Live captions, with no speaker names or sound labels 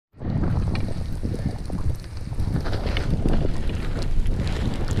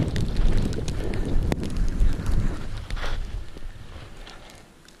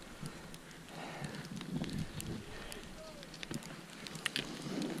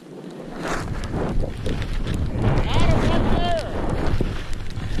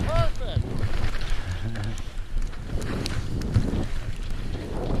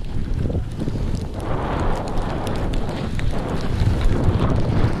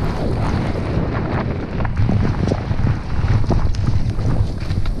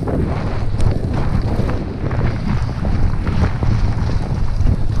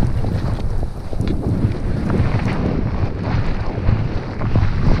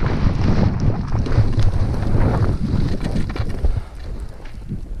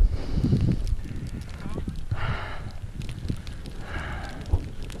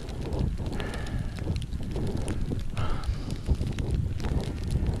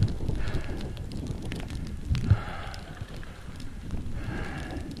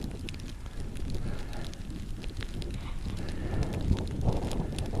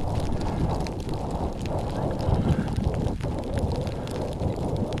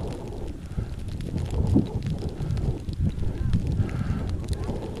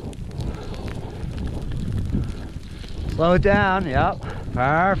Slow it down. Yep.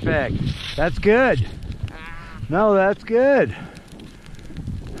 Perfect. That's good. No, that's good.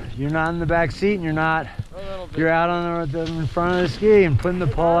 You're not in the back seat, and you're not. You're out on the in front of the ski and putting the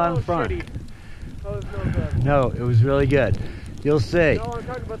pole out in front. That was no good. No, it was really good. You'll see. No, I'm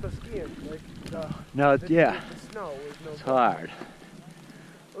talking about the skiing. Like No, yeah. The snow was no It's good. hard.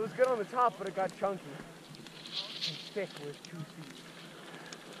 It was good on the top, but it got chunky. And thick with 2 feet.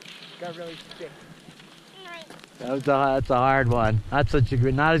 It got really thick. That's a hard one. Not such a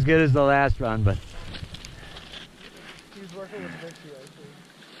good, not as good as the last run, but. He's working with Richie, I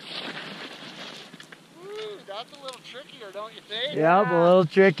think. Ooh, that's a little trickier, don't you think? Yep, a little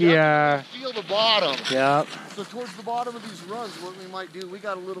trickier. Feel the bottom. Yep. So towards the bottom of these runs, what we might do, we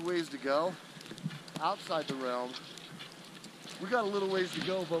got a little ways to go outside the realm. We got a little ways to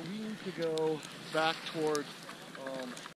go, but we need to go back towards